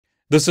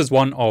This is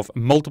one of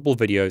multiple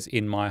videos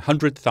in my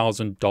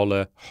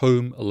 $100,000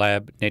 Home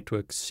Lab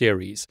Network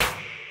series.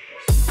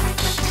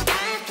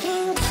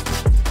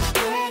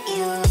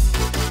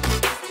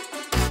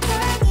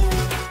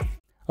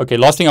 Okay,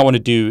 last thing I want to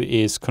do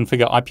is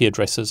configure IP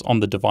addresses on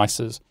the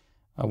devices.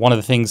 One of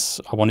the things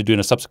I want to do in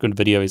a subsequent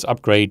video is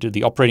upgrade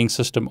the operating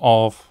system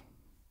of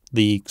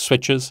the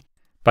switches.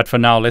 But for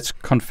now, let's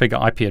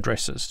configure IP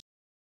addresses.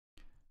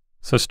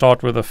 So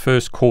start with the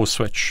first core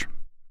switch.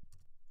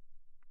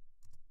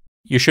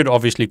 You should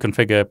obviously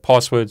configure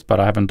passwords, but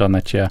I haven't done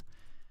that yet.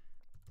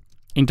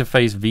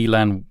 Interface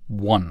VLAN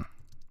 1,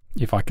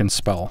 if I can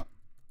spell.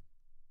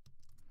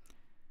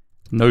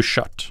 No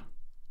shut.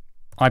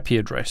 IP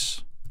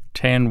address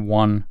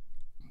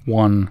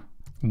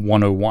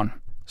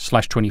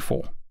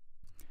 10.1.1.101/24.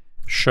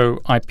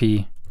 Show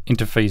IP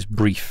interface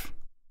brief.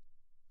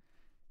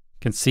 You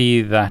can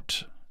see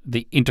that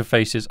the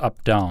interface is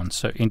up down,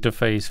 so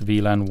interface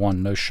VLAN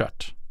 1, no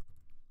shut.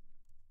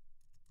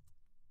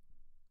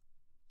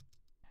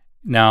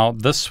 Now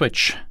this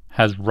switch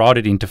has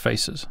routed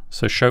interfaces,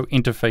 so show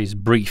interface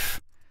brief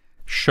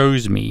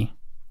shows me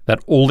that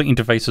all the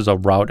interfaces are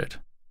routed.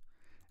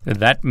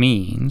 That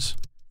means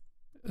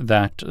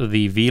that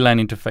the VLAN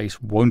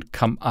interface won't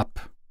come up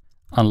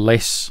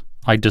unless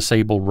I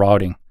disable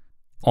routing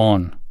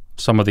on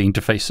some of the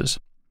interfaces.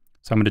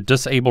 So I'm going to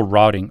disable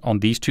routing on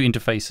these two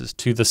interfaces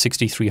to the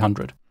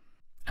 6300,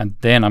 and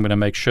then I'm going to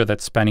make sure that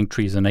spanning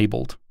tree is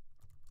enabled.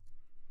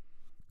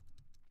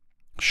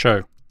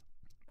 Show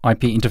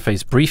IP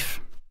interface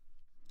brief.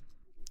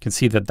 You can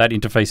see that that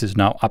interface is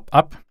now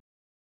up.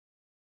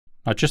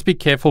 Now just be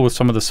careful with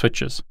some of the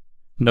switches.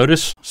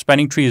 Notice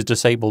spanning tree is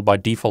disabled by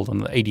default on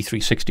the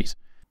 8360s.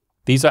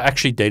 These are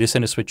actually data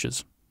center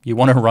switches. You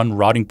want to run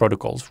routing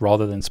protocols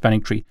rather than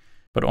spanning tree.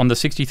 But on the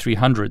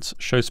 6300s,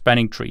 show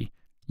spanning tree.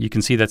 You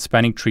can see that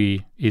spanning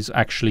tree is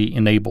actually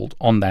enabled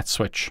on that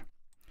switch.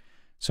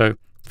 So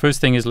first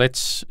thing is,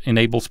 let's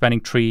enable spanning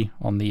tree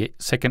on the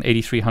second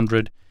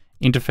 8300.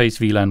 Interface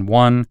VLAN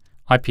 1,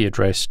 IP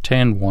address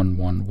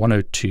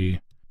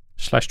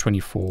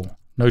 10.1.1.102/24.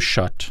 No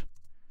shut.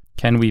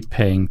 Can we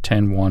ping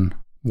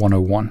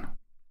 10.1.101?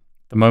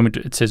 The moment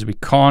it says we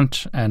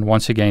can't, and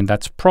once again,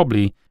 that's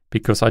probably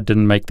because I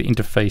didn't make the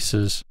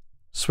interfaces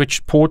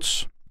switched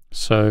ports.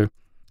 So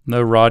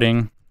no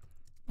routing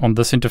on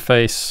this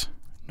interface,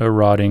 no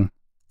routing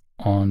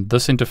on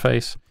this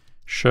interface.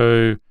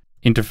 Show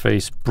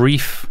interface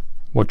brief.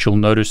 What you'll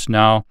notice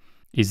now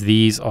is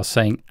these are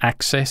saying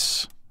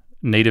access.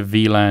 Native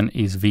VLAN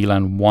is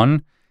VLAN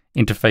 1.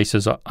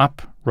 Interfaces are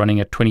up, running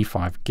at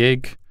 25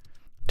 gig.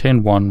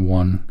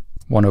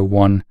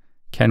 10.1.1.101.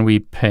 Can we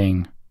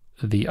ping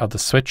the other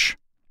switch?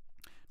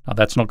 Now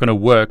that's not going to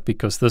work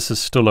because this is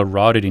still a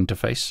routed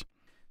interface.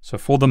 So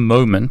for the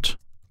moment,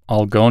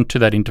 I'll go into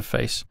that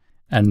interface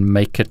and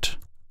make it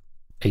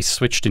a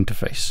switched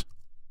interface.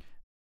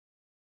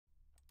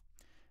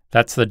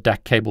 That's the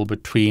DAC cable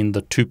between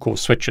the two core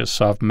switches.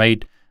 So I've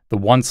made the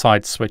one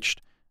side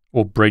switched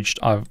or bridged.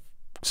 I've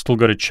still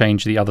got to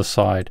change the other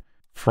side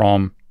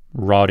from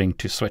routing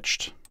to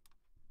switched.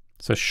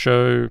 So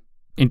show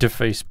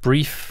interface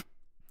brief.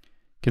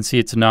 You can see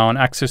it's now an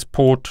access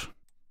port.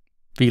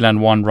 VLAN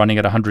 1 running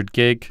at 100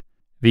 gig.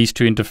 These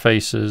two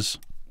interfaces,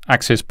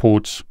 access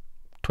ports,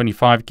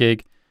 25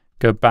 gig.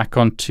 Go back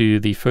onto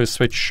the first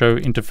switch, show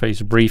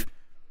interface brief.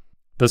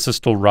 This is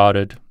still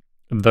routed.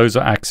 Those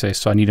are access,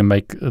 so I need to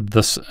make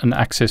this an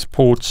access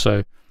port.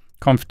 So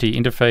conft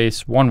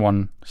interface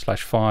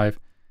 11/5.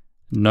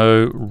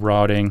 No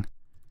routing.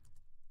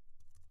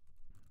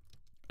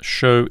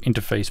 Show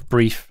interface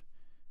brief.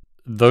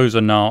 Those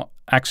are now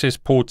access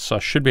ports. So I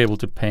should be able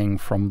to ping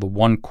from the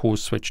one core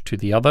switch to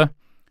the other,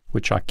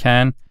 which I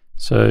can.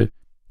 So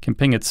can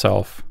ping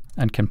itself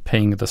and can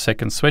ping the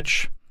second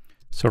switch.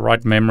 So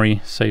write memory,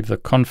 save the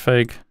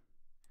config.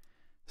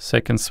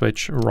 Second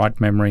switch, write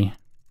memory,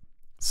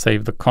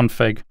 save the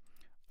config.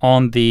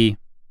 On the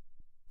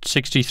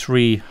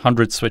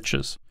 6300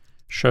 switches,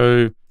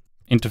 show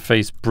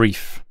interface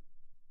brief.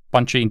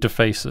 Bunch of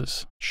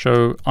interfaces.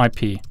 Show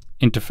IP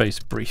interface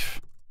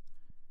brief.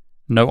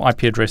 No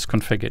IP address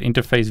configured.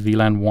 Interface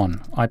VLAN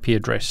 1. IP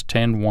address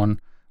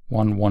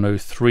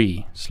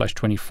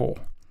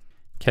 10.1.1.103/24.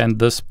 Can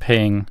this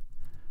ping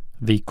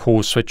the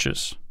core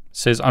switches? It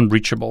says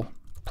unreachable.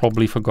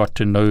 Probably forgot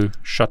to no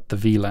shut the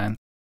VLAN.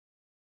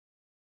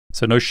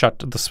 So no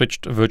shut the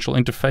switched virtual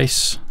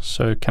interface.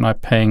 So can I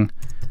ping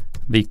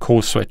the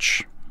core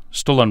switch?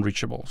 Still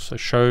unreachable. So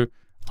show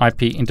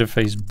IP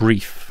interface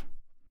brief.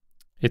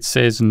 It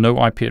says no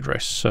IP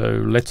address.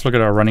 So let's look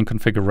at our running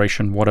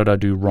configuration. What did I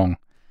do wrong?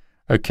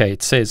 Okay,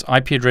 it says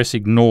IP address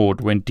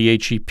ignored when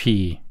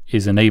DHCP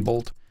is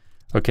enabled.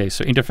 Okay,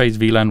 so interface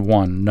VLAN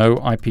 1, no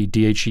IP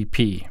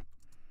DHCP.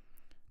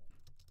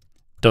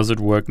 Does it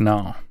work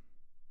now?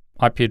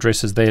 IP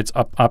address is there, it's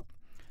up.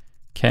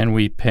 Can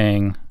we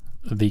ping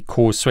the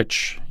core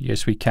switch?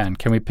 Yes, we can.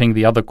 Can we ping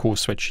the other core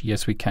switch?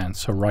 Yes, we can.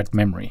 So write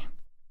memory.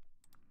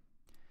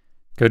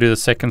 Go to the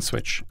second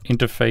switch,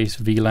 interface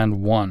VLAN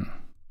 1.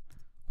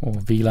 or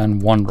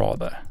VLAN 1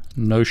 rather,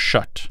 no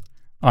shut,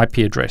 IP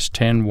address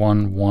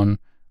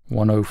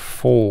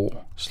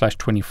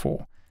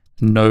 10.1.1.104/24.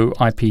 No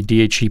IP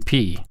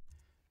DHCP.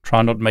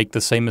 Try not make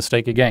the same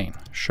mistake again.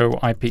 Show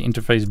IP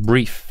interface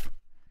brief.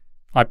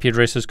 IP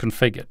address is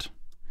configured.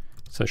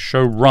 So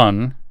show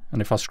run,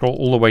 and if I scroll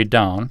all the way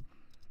down,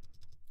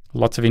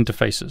 lots of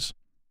interfaces.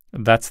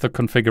 That's the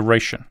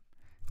configuration.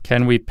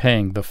 Can we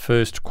ping the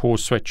first core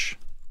switch?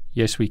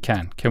 Yes, we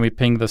can. Can we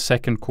ping the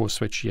second core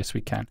switch? Yes,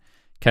 we can.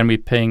 Can we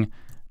ping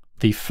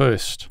the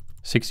first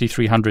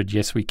 6300?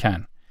 Yes, we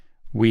can.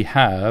 We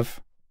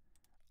have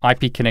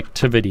IP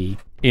connectivity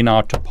in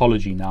our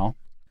topology now.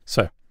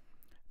 So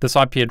this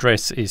IP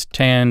address is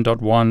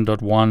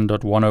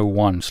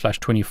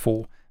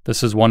 10.1.1.101/24.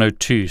 This is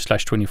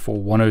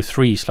 102/24,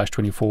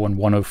 103/24, and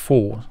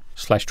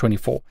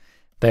 104/24.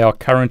 They are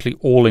currently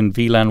all in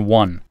VLAN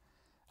 1.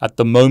 At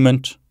the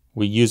moment,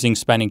 we're using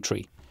spanning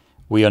tree.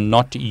 We are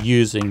not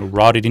using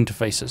routed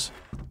interfaces.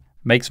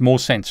 Makes more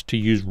sense to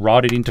use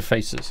routed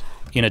interfaces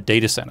in a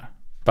data center.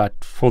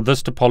 But for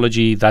this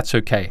topology, that's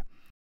okay.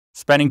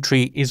 Spanning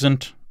tree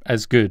isn't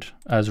as good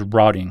as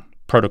routing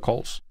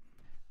protocols.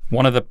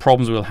 One of the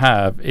problems we'll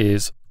have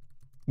is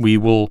we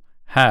will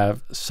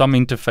have some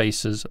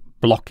interfaces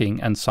blocking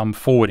and some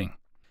forwarding.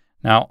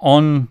 Now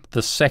on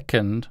the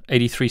second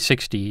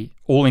 8360,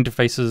 all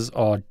interfaces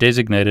are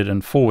designated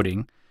and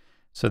forwarding,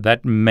 so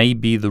that may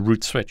be the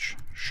root switch.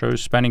 Show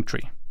spanning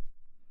tree.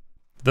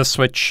 This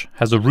switch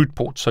has a root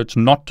port, so it's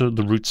not the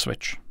root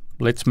switch.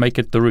 Let's make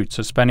it the root.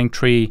 So spanning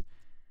tree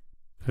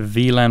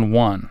VLAN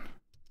 1,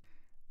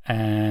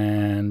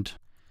 and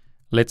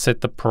let's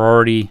set the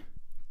priority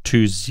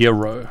to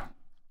 0.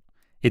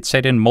 It's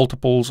set in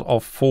multiples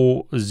of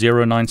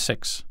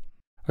 4096.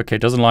 Okay,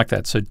 it doesn't like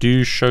that. So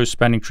do show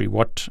spanning tree.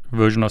 What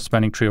version of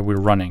spanning tree are we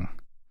running?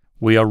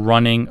 We are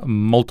running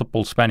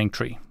multiple spanning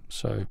tree.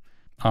 So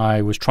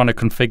I was trying to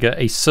configure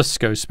a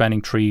Cisco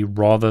spanning tree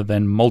rather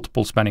than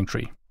multiple spanning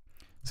tree.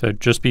 So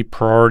just be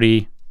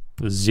priority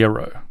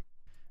 0.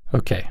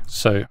 Okay,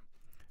 so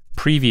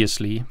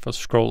previously, if I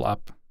scroll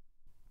up,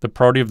 the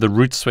priority of the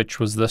root switch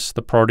was this.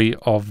 The priority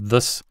of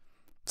this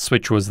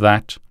switch was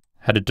that.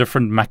 Had a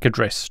different MAC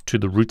address to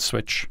the root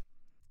switch.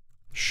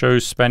 Show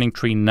spanning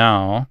tree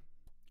now.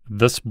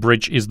 This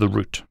bridge is the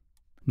root.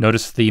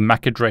 Notice the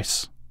MAC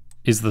address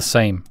is the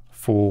same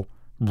for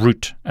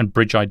root and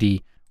bridge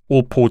ID.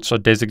 All ports are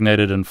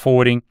designated and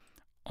forwarding.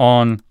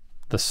 On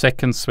the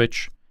second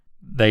switch,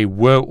 they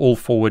were all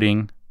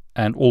forwarding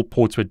and all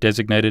ports were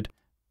designated,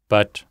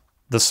 but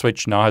this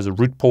switch now has a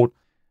root port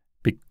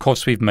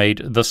because we've made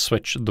this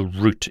switch the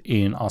root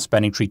in our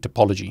spanning tree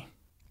topology.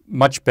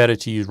 Much better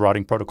to use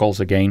routing protocols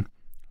again,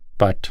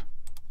 but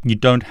you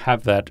don't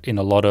have that in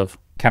a lot of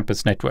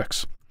campus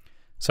networks.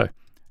 So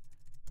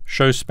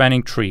show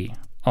spanning tree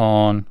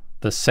on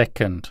the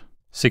second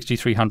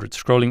 6300,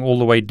 scrolling all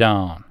the way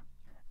down.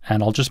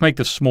 And I'll just make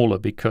this smaller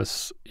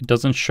because it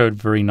doesn't show it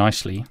very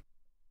nicely.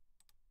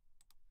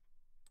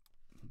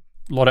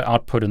 A lot of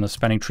output in the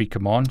spanning tree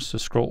command. So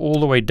scroll all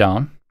the way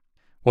down.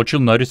 What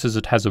you'll notice is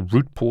it has a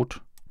root port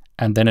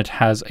and then it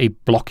has a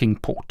blocking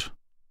port.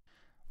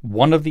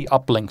 One of the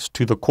uplinks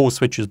to the core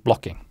switch is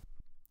blocking.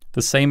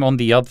 The same on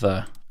the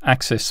other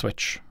access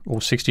switch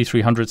or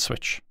 6300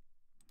 switch.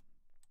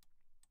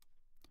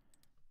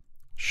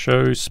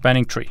 Show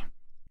spanning tree.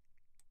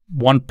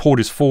 One port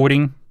is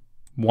forwarding,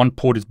 one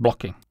port is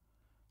blocking.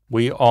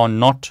 We are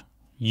not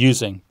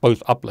using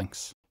both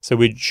uplinks. So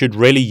we should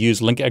really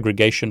use link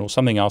aggregation or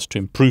something else to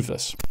improve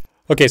this.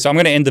 Okay, so I'm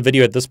going to end the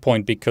video at this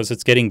point because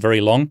it's getting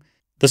very long.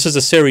 This is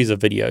a series of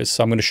videos,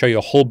 so I'm going to show you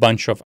a whole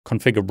bunch of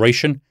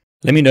configuration.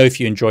 Let me know if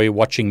you enjoy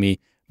watching me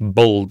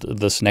build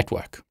this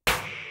network.